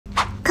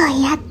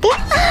やって。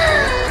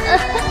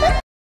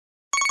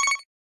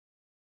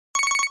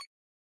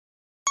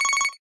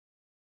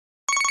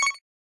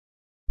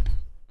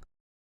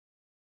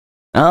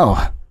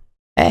Oh,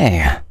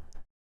 hey,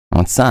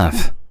 what's up?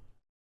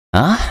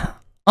 Huh?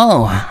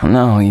 Oh,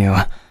 no, you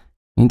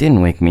didn't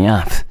wake me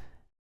up.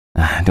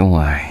 Don't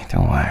worry.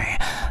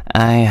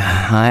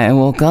 I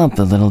woke up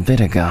a little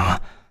bit ago.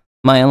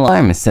 My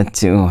alarm is set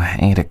to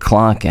 8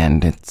 o'clock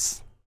and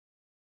it's...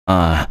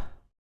 What?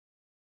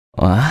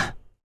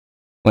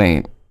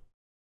 Wait,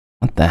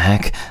 what the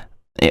heck?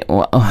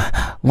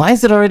 Why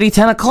is it already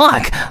 10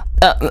 o'clock?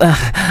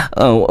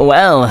 Oh,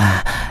 well,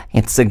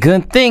 it's a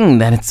good thing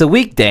that it's a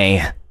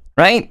weekday,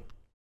 right?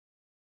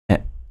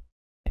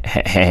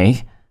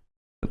 Hey,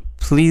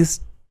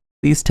 please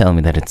tell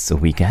me that it's a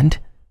weekend.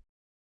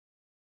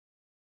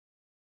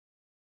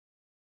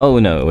 Oh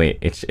no,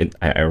 wait,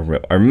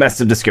 I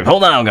messed up the script.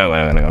 Hold on, okay,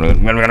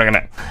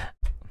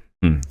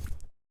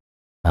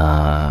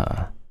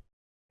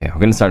 we're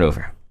gonna start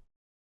over.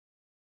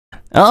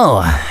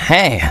 Oh,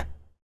 hey.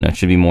 No, it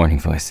should be morning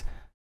voice.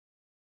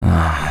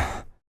 Hey.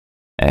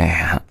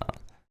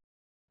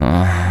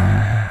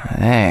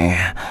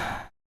 Hey.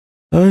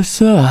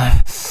 What's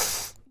up?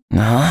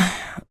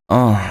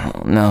 Oh,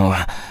 no.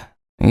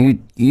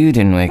 You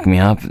didn't wake me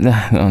up.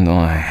 Don't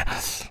worry.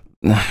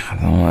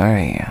 Don't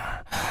worry.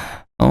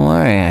 Don't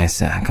worry, I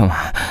said. Come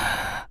on.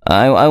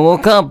 I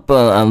woke up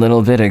a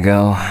little bit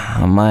ago.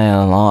 My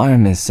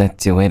alarm is set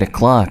to 8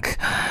 o'clock.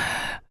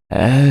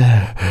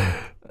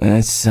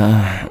 It's,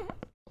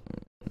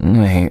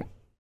 wait.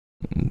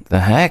 The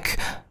heck?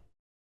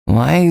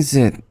 Why is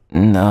it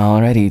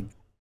already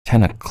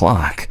 10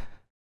 o'clock?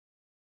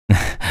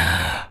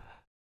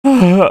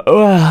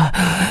 Well,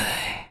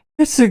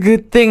 it's a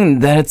good thing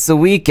that it's a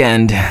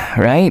weekend,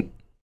 right?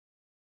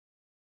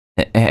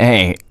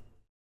 Hey.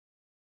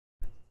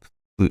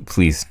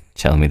 Please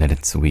tell me that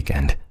it's a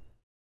weekend.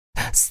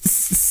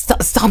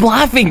 Stop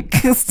laughing!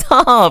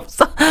 Stop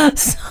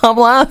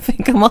laughing,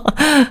 come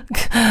on!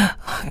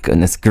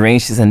 Goodness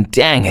gracious, and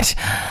dang it!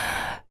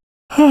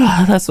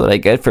 That's what I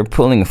get for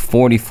pulling a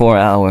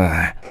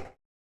 44-hour...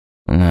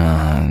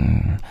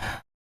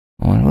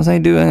 what was I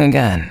doing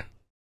again?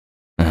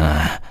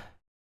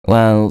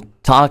 Well,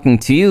 talking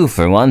to you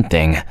for one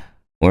thing,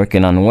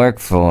 working on work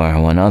for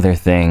one other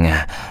thing,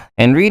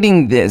 and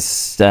reading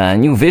this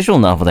new visual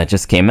novel that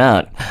just came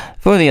out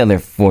for the other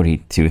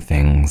 42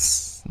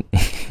 things.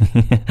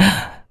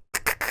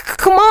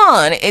 Come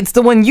on, it's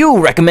the one you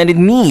recommended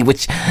me,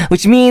 which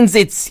means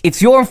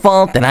it's your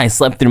fault that I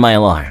slept through my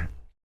alarm.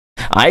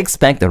 I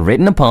expect a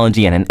written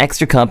apology and an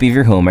extra copy of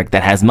your homework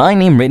that has my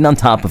name written on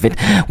top of it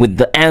with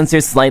the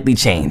answers slightly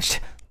changed.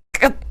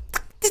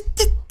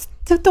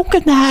 Don't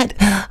get mad.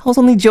 I was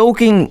only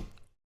joking.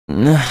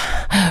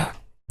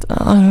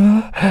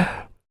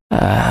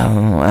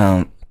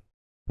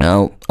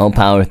 I'll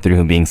power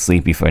through being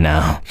sleepy for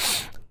now.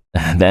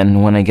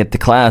 Then when I get to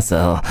class,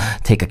 I'll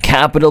take a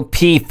capital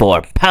P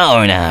for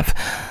power nap.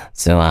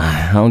 So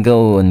I'll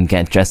go and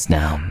get dressed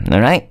now,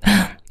 alright?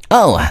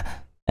 Oh,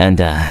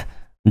 and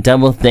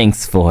double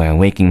thanks for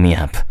waking me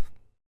up.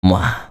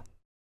 Mwah.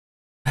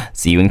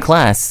 See you in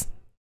class.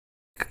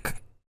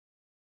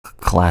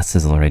 Class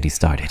has already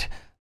started.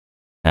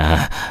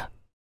 The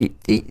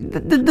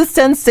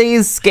sensei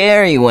is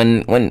scary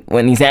when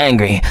he's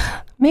angry.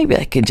 Maybe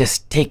I could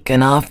just take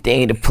an off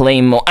day to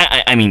play more.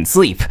 I mean,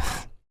 sleep.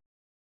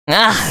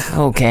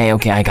 Okay,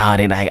 I got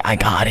it. I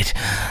got it.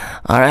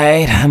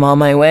 Alright, I'm on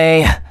my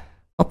way.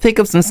 I'll pick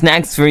up some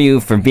snacks for you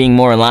for being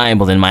more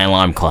reliable than my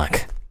alarm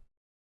clock.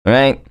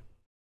 Alright?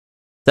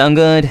 Sound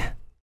good?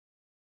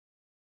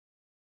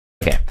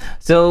 Okay,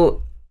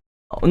 so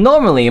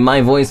normally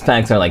my voice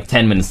packs are like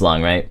 10 minutes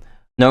long, right?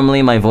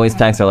 Normally my voice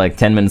packs are like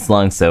 10 minutes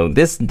long, so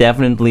this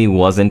definitely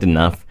wasn't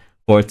enough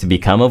for it to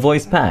become a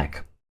voice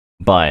pack.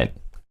 But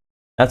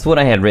that's what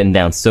I had written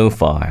down so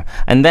far.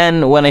 And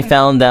then when I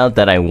found out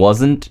that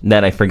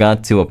I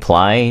forgot to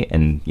apply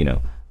and, you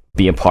know,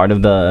 be a part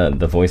of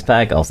the voice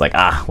pack, I was like,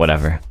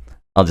 whatever.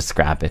 I'll just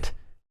scrap it.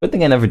 Good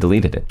thing I never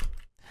deleted it.